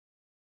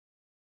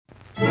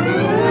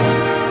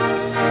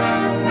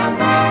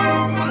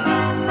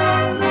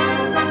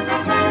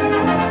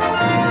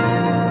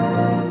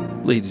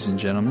ladies and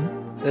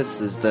gentlemen.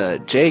 This is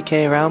the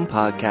JK Round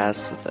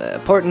Podcast with an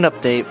important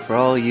update for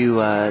all you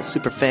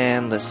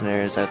superfan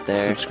listeners out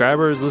there.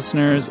 Subscribers,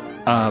 listeners.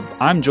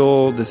 I'm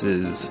Joel. This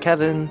is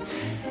Kevin.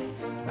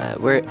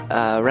 We're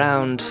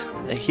around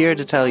here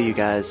to tell you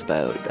guys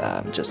about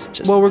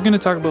Well, we're going to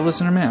talk about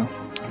listener mail.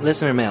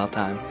 Listener mail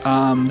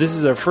time. This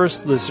is our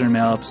first listener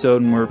mail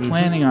episode, and we're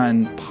planning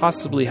on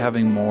possibly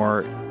having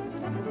more.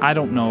 I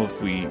don't know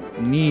if we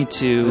need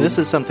to. This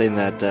is something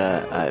that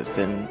I've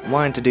been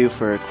wanting to do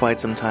for quite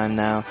some time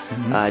now.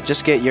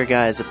 Just get your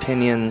guys'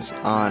 opinions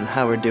on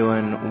how we're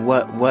doing,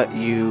 what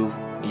you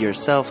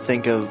yourself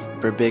think of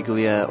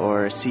Berbiglia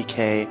or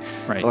CK,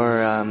 right.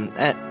 or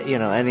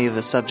any of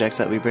the subjects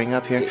that we bring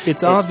up here.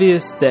 It's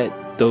obvious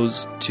that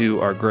those two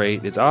are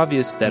great. It's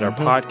obvious that our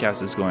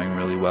podcast is going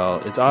really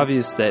well. It's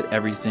obvious that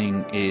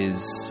everything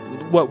is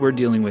what we're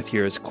dealing with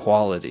here is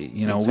quality.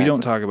 Exactly. We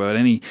don't talk about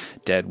any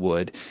dead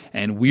wood,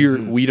 and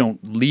we don't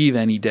leave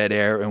any dead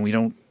air, and we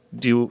don't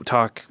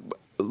talk.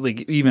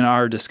 Like even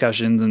our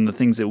discussions and the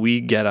things that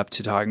we get up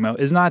to talking about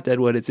is not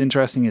deadwood. It's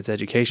interesting. It's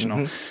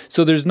educational.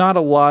 So there's not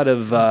a lot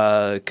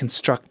of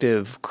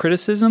constructive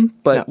criticism,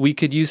 but we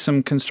could use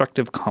some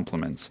constructive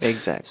compliments.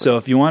 Exactly. So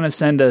if you want to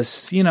send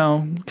us,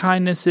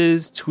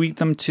 kindnesses, tweet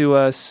them to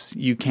us,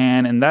 you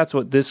can, and that's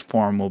what this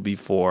forum will be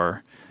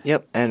for.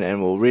 Yep,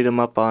 and we'll read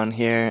them up on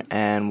here,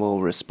 and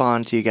we'll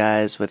respond to you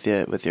guys with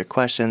your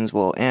questions.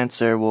 We'll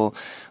answer. We'll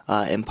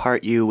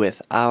impart you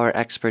with our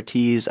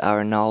expertise,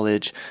 our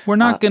knowledge. We're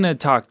not going to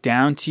talk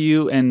down to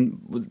you,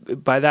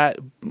 and by that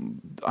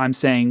I'm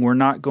saying we're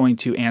not going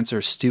to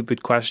answer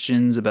stupid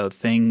questions about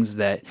things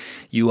that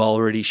you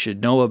already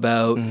should know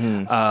about.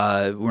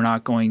 We're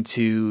not going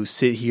to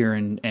sit here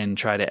and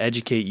try to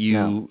educate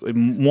you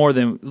more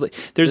than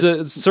there's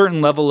a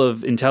certain level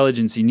of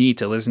intelligence you need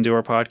to listen to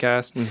our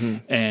podcast,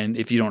 and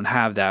if you don't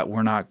have that,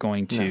 we're not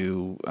going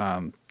to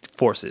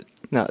force it.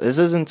 No, this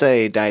isn't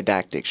a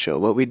didactic show.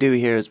 What we do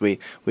here is we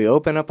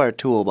open up our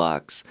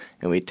toolbox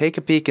and we take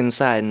a peek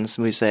inside and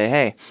we say,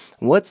 hey,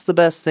 what's the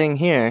best thing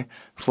here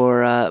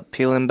for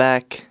peeling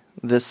back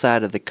this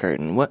side of the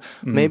curtain?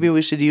 Maybe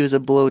we should use a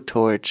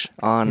blowtorch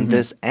on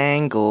this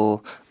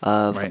angle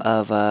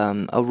of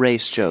a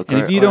race joke.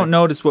 And if you don't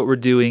notice what we're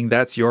doing,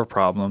 that's your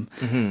problem.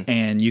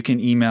 And you can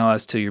email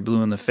us till you're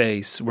blue in the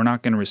face. We're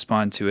not going to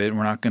respond to it.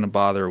 We're not going to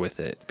bother with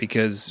it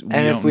because we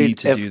don't need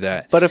to do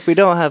that. But if we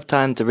don't have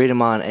time to read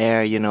them on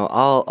air,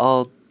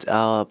 I'll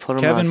put them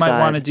on Kevin might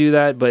want to do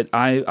that, but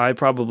I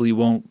probably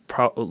won't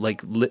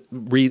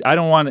read. I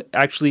don't want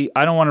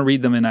to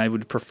read them, and I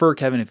would prefer,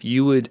 Kevin, if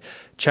you would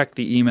check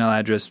the email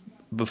address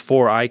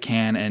before I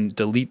can and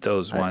delete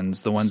those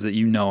ones, the ones that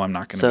I'm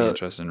not going to be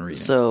interested in reading.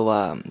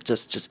 So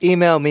just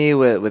email me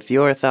with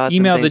your thoughts.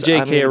 Email and the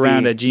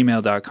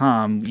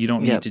jkaround@gmail.com. You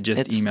don't need to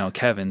just email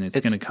Kevin. It's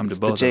going to come to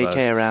both the of us.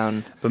 JK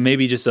Around. But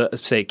maybe just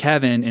say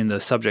Kevin in the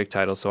subject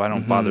title so I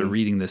don't bother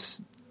reading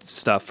this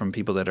stuff from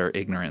people that are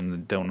ignorant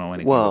and don't know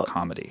anything about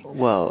comedy.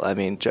 Well, I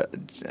mean,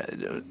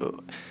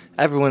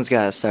 everyone's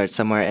got to start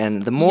somewhere,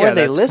 and the more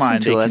they listen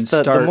to us,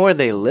 the more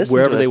they listen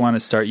to us. Wherever they want to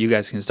start, you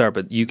guys can start,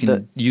 but you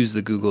can use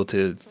the Google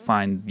to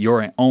find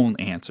your own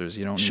answers.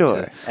 You don't need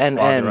to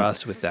bother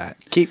us with that.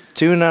 Keep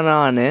tuning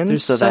on in.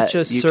 There's such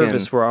a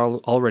service we're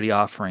already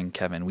offering,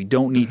 Kevin. We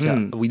don't need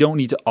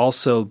to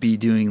also be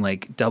doing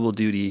like double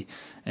duty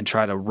and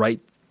try to write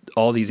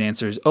all these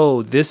answers.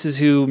 Oh, this is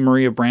who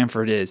Maria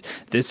Bamford is.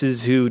 This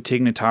is who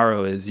Tig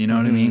Notaro is. You know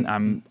what I mean?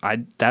 I'm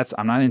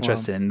not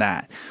interested in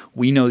that.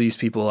 We know these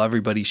people.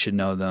 Everybody should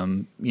know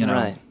them.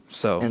 Right.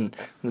 So,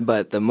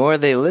 but the more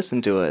they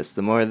listen to us,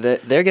 the more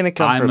they're going to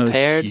come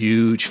prepared. I'm a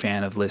huge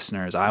fan of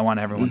listeners. I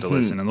want everyone to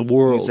listen in the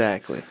world.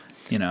 Exactly.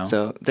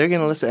 So they're going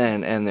to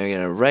listen and they're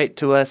going to write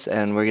to us,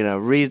 and we're going to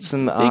read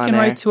some on They can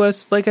write to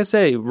us, like I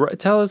say,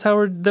 tell us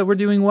that we're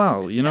doing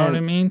well. You know what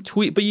I mean?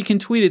 Tweet, but you can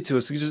tweet it to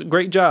us. Just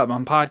great job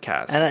on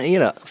podcast.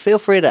 And feel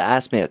free to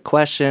ask me a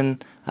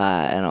question,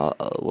 and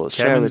we'll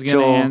share it with Joel. Kevin's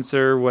going to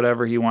answer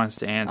whatever he wants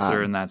to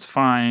answer, and that's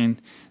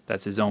fine.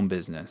 That's his own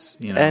business,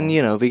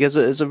 And because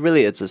it's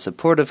a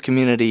supportive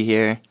community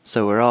here,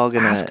 so we're all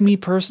gonna ask me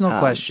personal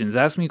questions.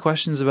 Ask me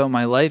questions about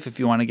my life if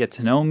you want to get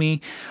to know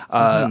me.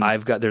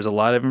 There's a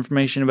lot of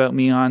information about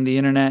me on the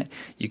internet.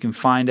 You can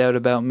find out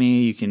about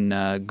me. You can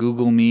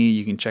Google me.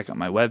 You can check out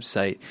my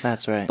website.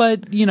 That's right.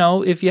 But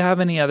if you have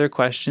any other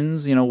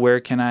questions, where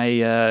can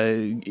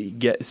I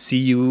see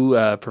you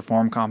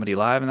perform comedy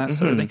live and that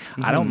sort of thing?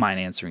 I don't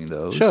mind answering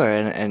those. Sure,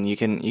 and you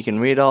can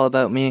read all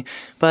about me,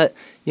 but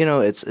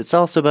it's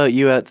also about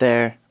you out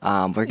there.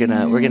 We're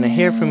gonna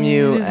hear from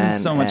you. It isn't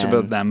so much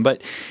about them,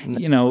 but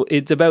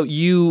it's about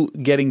you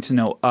getting to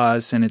know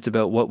us, and it's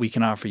about what we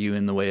can offer you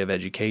in the way of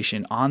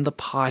education on the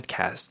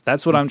podcast.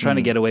 That's what I'm trying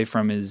to get away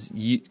from is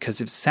you,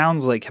 because it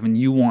sounds like, Kevin,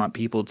 you want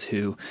people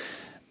to,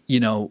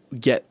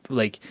 get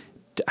like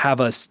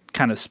have us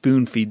kind of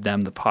spoon feed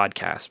them the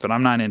podcast, but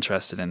I'm not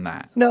interested in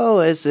that. No,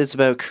 it's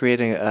about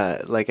creating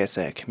like I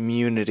said, a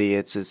community.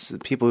 It's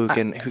people who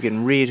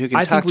can read, who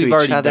can talk to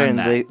each other,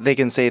 and they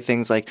can say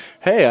things like,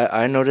 "Hey,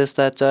 I noticed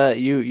that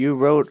you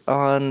wrote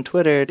on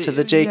Twitter to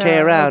the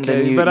JK Around,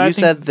 and you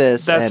said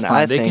this." That's and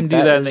fine. I they think can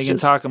do that, and they can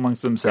just talk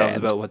amongst themselves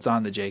grand. about what's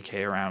on the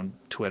JK Around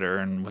Twitter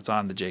and what's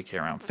on the JK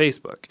Around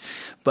Facebook,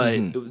 but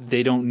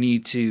they don't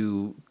need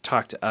to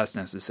talk to us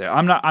necessarily.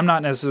 I'm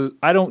not necessarily.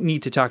 I don't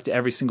need to talk to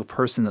every single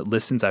person that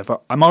listens.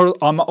 I'm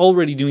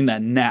already doing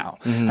that now,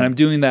 and I'm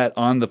doing that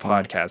on the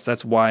podcast.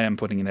 That's why I'm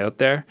putting it out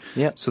there,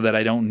 so that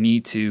I don't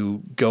need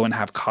to go and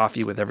have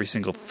coffee with every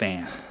single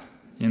fan.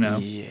 You know,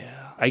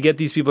 I get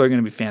these people are going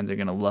to be fans. They're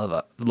going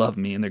to love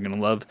me, and they're going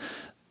to love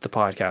the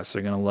podcast.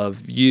 They're going to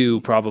love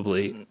you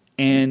probably,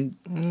 and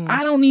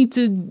I don't need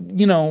to,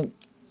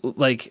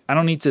 I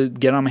don't need to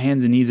get on my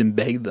hands and knees and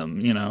beg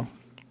them.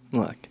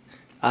 Look,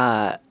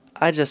 I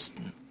just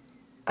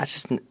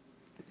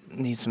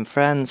need some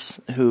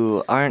friends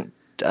who aren't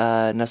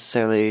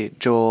necessarily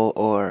Joel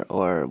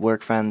or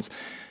work friends.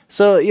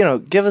 So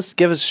give us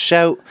a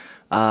shout.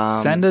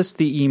 Send us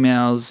the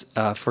emails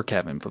for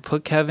Kevin, but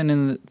put Kevin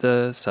in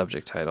the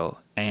subject title,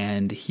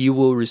 and he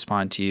will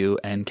respond to you.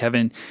 And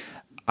Kevin,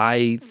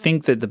 I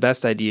think that the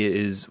best idea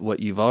is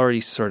what you've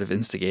already sort of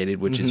instigated,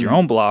 which is your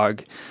own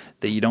blog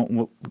that you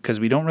don't, because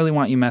we don't really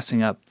want you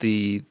messing up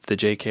the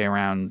JK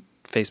Around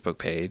Facebook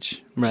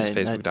page, which is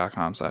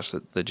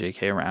facebook.com/the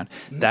JK Around.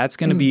 That's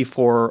going to be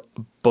for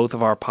both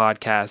of our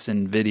podcasts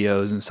and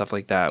videos and stuff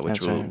like that,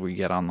 which we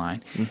get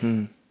online.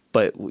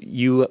 But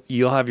you'll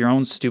have your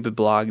own stupid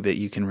blog that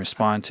you can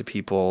respond to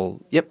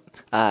people. Yep.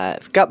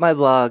 I've got my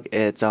blog.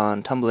 It's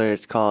on Tumblr.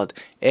 It's called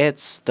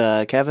It's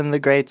the Kevin the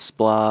Great's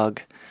blog.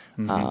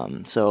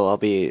 So I'll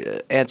be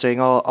answering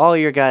all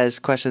your guys'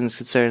 questions,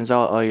 concerns,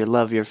 all your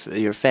love, your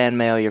fan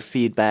mail, your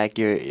feedback,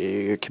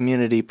 your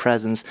community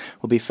presence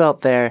will be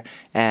felt there,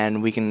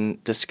 and we can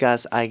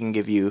discuss. I can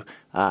give you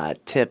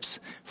tips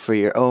for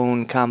your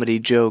own comedy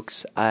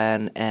jokes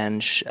and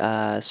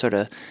sort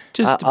of.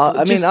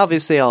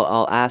 Obviously,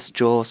 I'll ask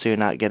Joel, so you're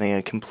not getting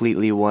a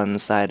completely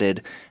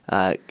one-sided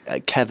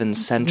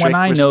Kevin-centric When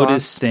I response.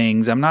 notice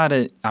things, I'm not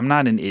an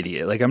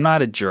idiot. Like, I'm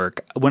not a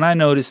jerk. When I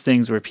notice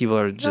things where people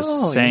are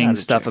just saying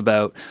stuff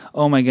about,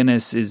 oh my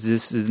goodness,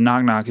 is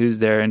knock knock, who's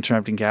there,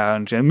 interrupting cow,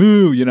 and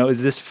moo,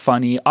 is this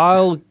funny?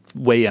 I'll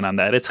weigh in on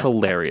that. It's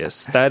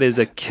hilarious. That is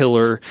a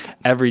killer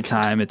every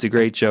time. It's a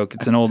great joke.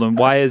 It's an old one.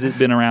 Why has it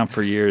been around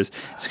for years?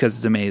 It's because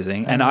it's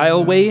amazing. And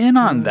I'll weigh in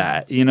on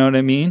that. You know what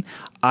I mean?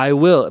 I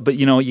will. But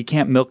you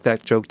can't milk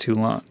that joke too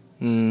long.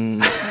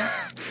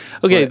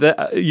 Okay,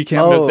 you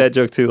can't milk that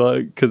joke too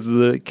long because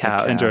the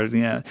cow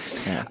interrupting.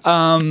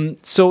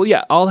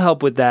 So I'll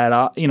help with that.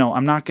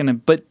 I'm not gonna.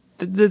 But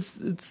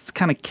it's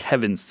kind of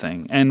Kevin's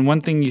thing. And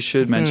one thing you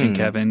should mention,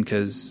 Kevin,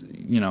 because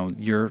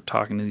you're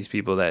talking to these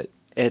people that.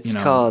 It's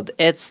called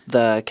It's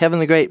the Kevin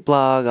the Great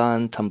blog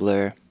on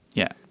Tumblr.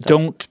 Yeah.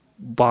 Don't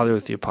bother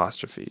with the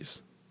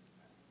apostrophes.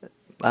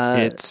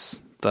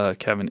 It's the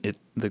Kevin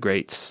the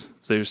Greats.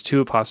 So there's 2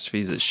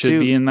 apostrophes that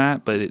should be in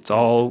that, but it's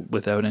all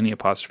without any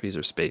apostrophes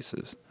or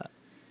spaces.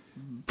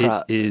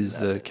 It is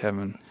the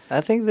Kevin.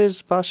 I think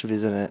there's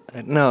apostrophes in it.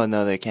 No,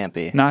 there can't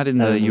be. Not in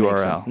the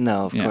URL.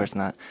 No, of course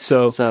not.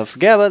 So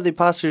forget about the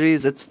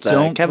apostrophes. It's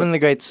the Kevin the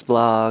Great's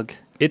blog.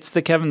 It's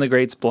the Kevin the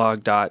Great's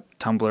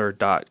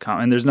blog.tumblr.com.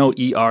 And there's no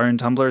ER in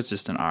Tumblr, it's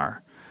just an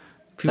R.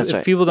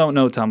 If people don't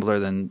know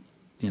Tumblr, then,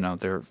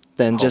 they're...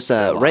 Then just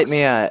write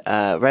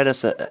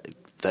us at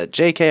the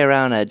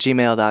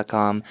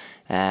jkaround@gmail.com,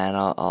 and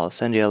I'll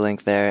send you a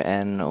link there,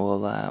 and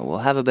we'll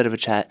have a bit of a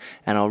chat,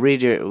 and we'll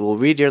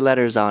read your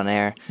letters on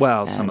air.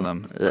 Well, some of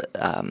them.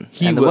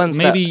 You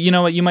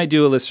know what, you might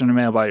do a listener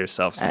mail by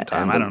yourself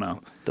sometime. I don't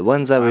know. The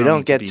ones that we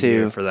don't get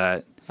to for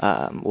that.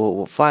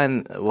 We'll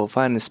find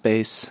the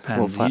space.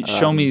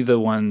 Show me the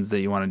ones that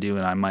you want to do,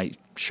 and I might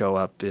show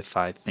up if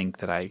I think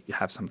that I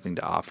have something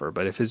to offer.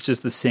 But if it's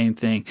just the same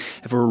thing,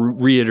 if we're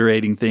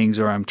reiterating things,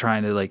 or I'm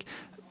trying to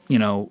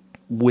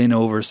win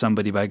over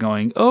somebody by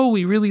going, "Oh,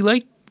 we really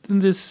like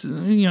this,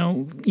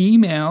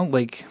 email."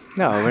 Like,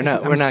 no, we're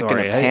not going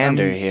to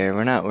pander here.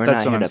 We're not here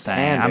to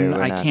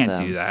pander. I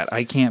can't do that.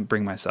 I can't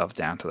bring myself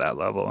down to that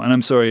level. And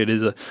I'm sorry, it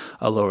is a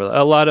lower level.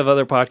 A lot of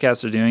other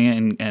podcasts are doing it,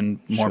 and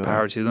more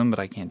power to them, but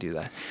I can't do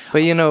that.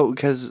 But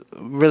because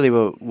really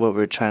what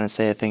we're trying to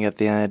say, I think at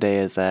the end of the day,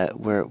 is that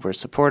we're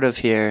supportive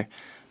here.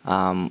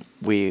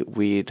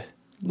 We'd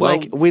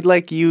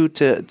like you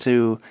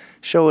to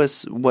show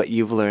us what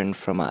you've learned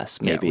from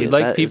us. Maybe we'd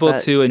like people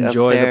to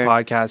enjoy the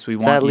podcast. We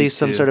want at least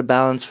some sort of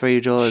balance for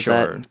you, Joel.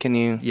 Sure. Can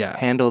you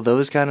handle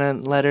those kind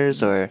of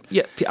letters, or?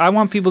 Yeah, I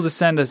want people to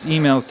send us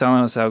emails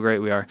telling us how great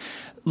we are.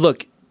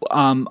 Look,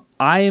 I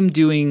am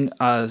doing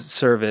a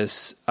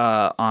service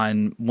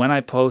on when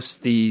I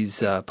post these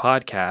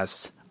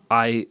podcasts.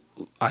 I've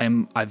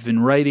been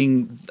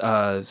writing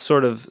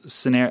sort of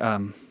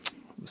scenario.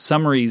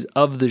 summaries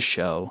of the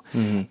show,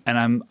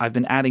 and I've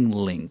been adding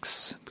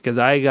links because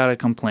I got a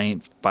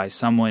complaint by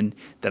someone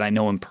that I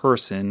know in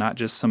person, not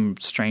just some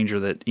stranger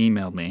that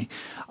emailed me.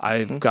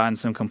 I've gotten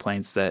some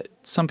complaints that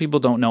some people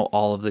don't know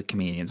all of the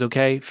comedians.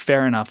 Okay,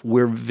 fair enough.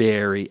 We're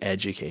very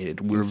educated.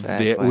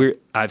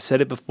 I've said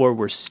it before.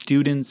 We're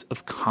students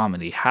of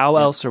comedy. How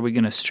else are we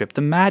going to strip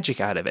the magic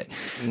out of it?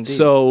 Indeed.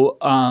 So,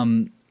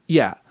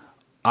 yeah,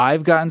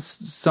 I've gotten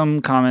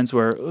some comments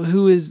where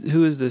who is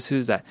this?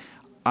 Who's that?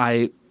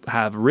 I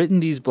have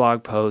written these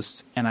blog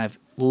posts and I've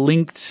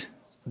linked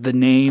the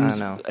names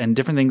and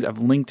different things. I've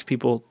linked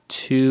people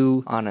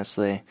to.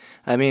 Honestly,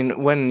 I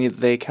mean, when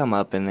they come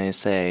up and they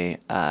say,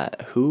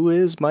 "Who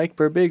is Mike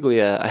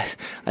Birbiglia?"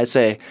 I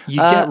say,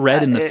 "You get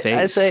red in the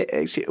face." I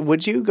say,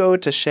 "Would you go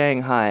to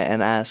Shanghai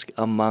and ask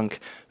a monk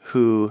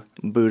who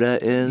Buddha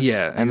is?"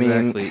 Yeah,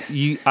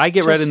 exactly. I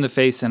get red in the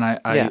face, and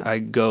I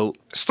go,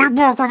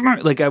 "Sleepwalk with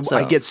me!" Like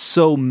I get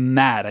so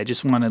mad. I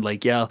just want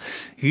to yell,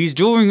 "He's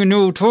doing a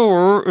new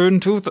tour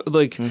in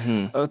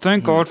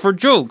thank God for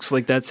jokes!"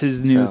 Like that's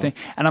his new thing,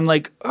 and I'm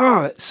like,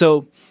 oh.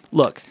 So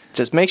look,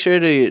 just make sure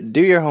to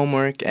do your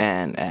homework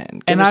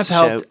and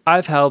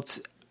I've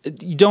helped.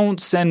 You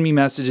don't send me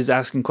messages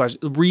asking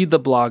questions. Read the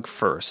blog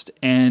first,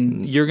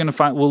 and you're going to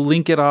find. We'll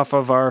link it off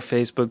of our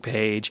Facebook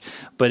page.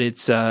 But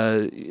it's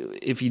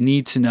if you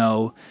need to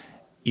know,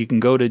 you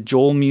can go to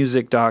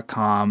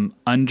joelmusic.com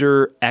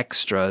under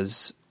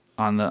extras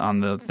on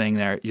the thing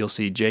there. You'll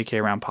see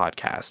JK Round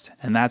Podcast,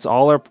 and that's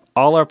all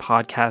our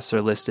podcasts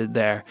are listed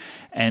there,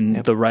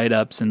 and the write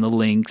ups and the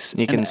links.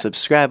 You can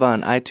subscribe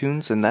on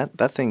iTunes, and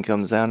that thing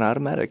comes down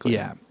automatically.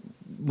 Yeah.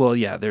 Well,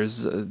 yeah.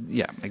 There's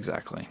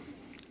exactly.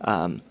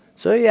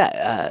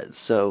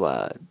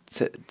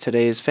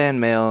 Today's fan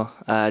mail,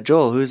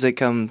 Joel, who's it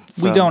come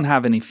from? We don't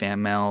have any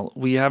fan mail.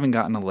 We haven't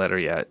gotten a letter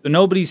yet.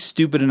 Nobody's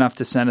stupid enough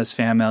to send us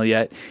fan mail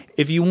yet.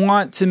 If you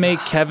want to make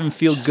Kevin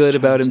feel good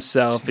about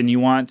himself and you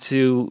want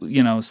to,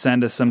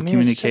 send us some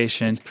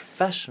communication. It's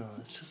professional.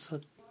 It's just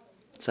so...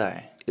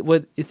 Sorry.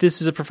 What? If this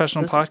is a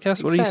professional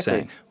podcast? What are you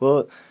saying?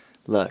 Well,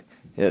 look.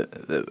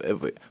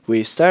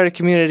 We start a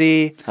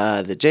community,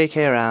 the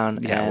JK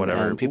Around,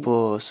 and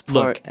people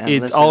support. Look,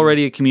 it's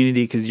already a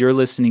community because you're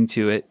listening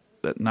to it.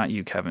 But not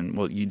you, Kevin.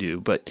 Well, you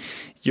do, but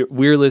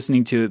we're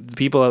listening to it.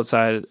 People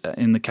outside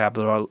in the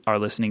capital are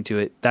listening to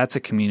it. That's a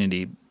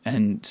community.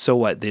 And so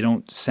what? They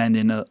don't send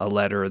in a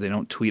letter, or they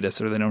don't tweet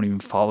us, or they don't even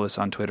follow us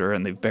on Twitter,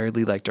 and they've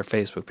barely liked our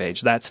Facebook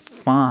page. That's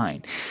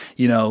fine.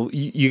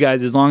 You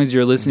guys, as long as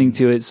you're listening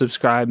to it,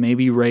 subscribe,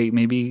 maybe rate,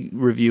 maybe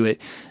review it,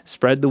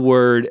 spread the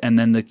word, and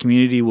then the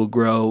community will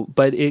grow.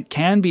 But it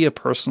can be a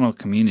personal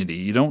community.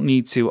 You don't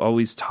need to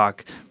always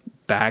talk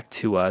back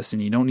to us,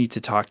 and you don't need to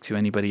talk to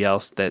anybody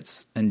else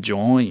that's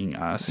enjoying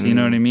us. You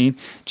know what I mean?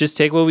 Just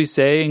take what we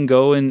say and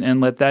go and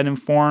let that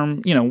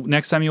inform.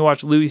 Next time you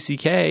watch Louis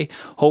C.K.,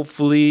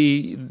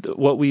 hopefully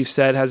what we've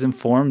said has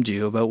informed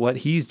you about what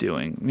he's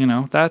doing.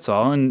 That's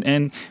all.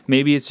 And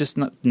maybe it's just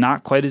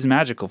not quite as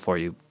magical for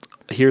you.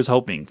 Here's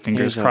hoping.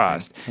 Fingers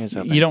crossed.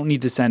 You don't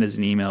need to send us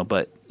an email,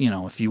 but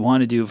if you want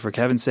to do it for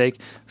Kevin's sake,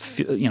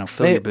 fill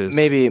your boots.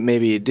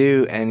 Maybe you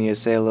do, and you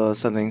say a little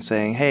something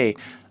saying, "Hey,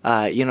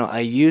 I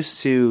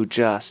used to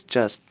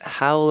just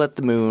howl at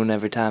the moon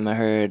every time I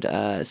heard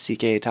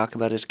CK talk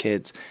about his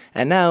kids,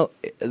 and now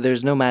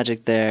there's no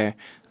magic there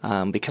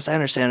because I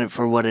understand it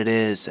for what it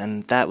is,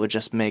 and that would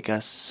just make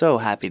us so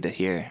happy to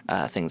hear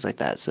things like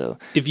that." So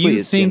if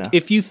you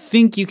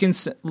think you can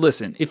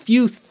listen, if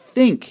you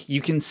think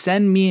you can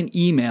send me an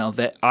email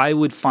that I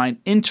would find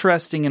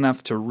interesting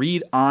enough to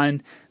read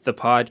on the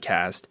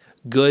podcast,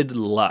 good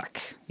luck.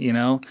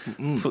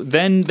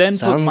 Then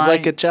sounds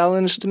like a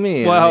challenge to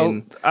me.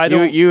 Well, I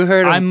don't. You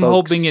heard. I'm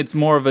folks. hoping it's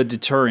more of a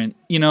deterrent.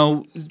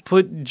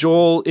 Put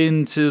Joel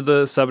into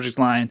the subject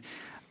line,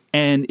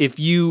 and if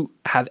you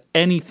have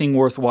anything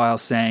worthwhile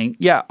saying,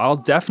 yeah, I'll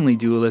definitely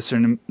do a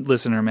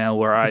listener mail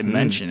where I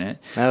mention it.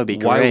 That would be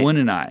great. Why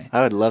wouldn't I?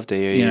 I would love to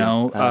hear you.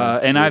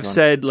 And I've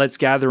said, let's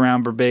gather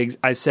around Birbigs.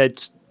 I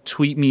said,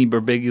 tweet me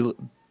Birbiglia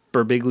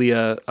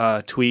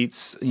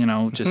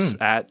tweets,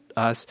 just at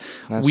us.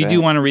 We do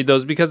want to read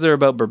those because they're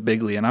about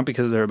Birbiglia, not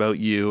because they're about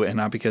you, and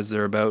not because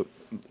they're about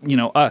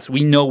us.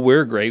 We know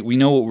we're great. We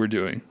know what we're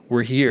doing.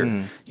 We're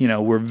here.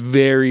 We're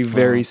very,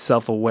 very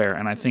self-aware,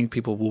 and I think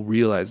people will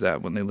realize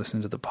that when they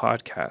listen to the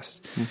podcast.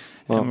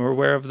 And we're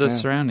aware of the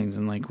surroundings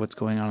and what's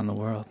going on in the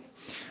world.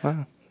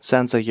 Wow.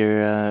 Sounds like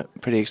you're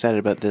pretty excited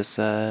about this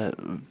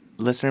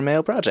listener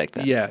mail project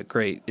then. Yeah,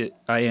 great.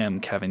 I am,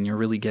 Kevin. You're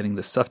really getting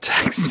the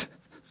subtext.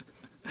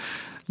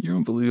 You're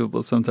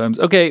unbelievable sometimes.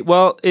 Okay,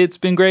 well, it's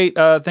been great.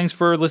 Thanks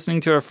for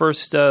listening to our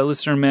first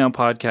listener mail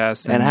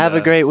podcast. And have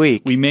a great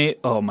week.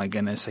 Oh my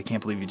goodness, I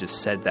can't believe you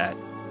just said that.